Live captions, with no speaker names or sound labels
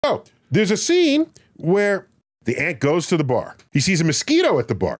So there's a scene where the ant goes to the bar. He sees a mosquito at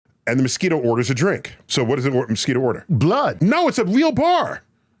the bar, and the mosquito orders a drink. So what does the mosquito order? Blood. No, it's a real bar.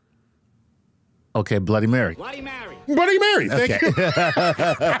 Okay, Bloody Mary. Bloody Mary. Bloody Mary, thank you.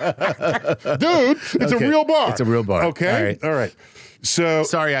 Dude, it's a real bar. It's a real bar. Okay, all right. So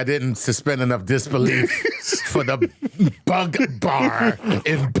sorry, I didn't suspend enough disbelief for the bug bar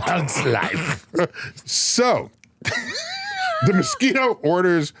in Bug's life. So the mosquito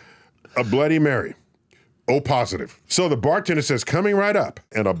orders a Bloody Mary. O positive. So the bartender says, coming right up,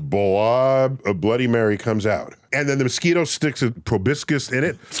 and a blob of Bloody Mary comes out. And then the mosquito sticks a proboscis in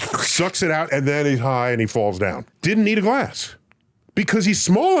it, sucks it out, and then he's high and he falls down. Didn't need a glass because he's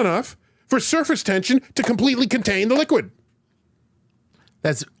small enough for surface tension to completely contain the liquid.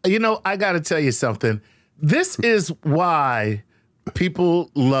 That's, you know, I got to tell you something. This is why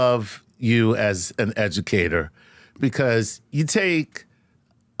people love you as an educator, because you take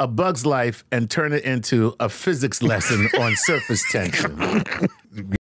a bug's life and turn it into a physics lesson on surface tension.